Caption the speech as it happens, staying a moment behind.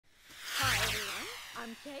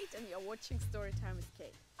I'm Kate and you're watching Storytime with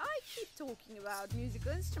Kate. I keep talking about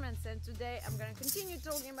musical instruments and today I'm going to continue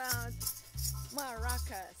talking about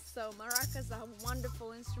maracas. So maracas are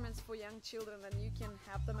wonderful instruments for young children and you can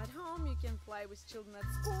have them at home, you can play with children at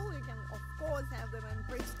school, you can of course have them in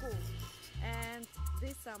preschool. And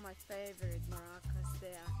these are my favorite maracas.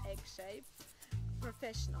 They are egg-shaped,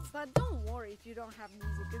 professional. But don't worry if you don't have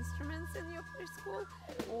music instruments in your preschool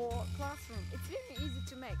or classroom. It's very easy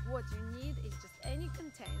to make. What you need is just any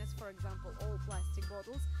containers, for example all plastic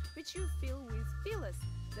bottles, which you fill with fillers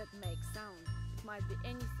that make sound. It might be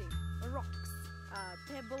anything: rocks,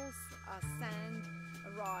 pebbles, sand,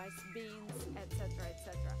 rice, beans, etc,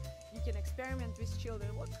 etc. You can experiment with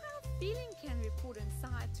children. What kind of feeling can we put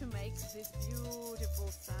inside to make this beautiful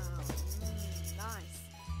sound? Nice.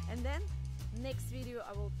 And then next video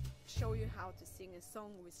I will show you how to sing a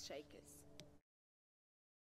song with shakers.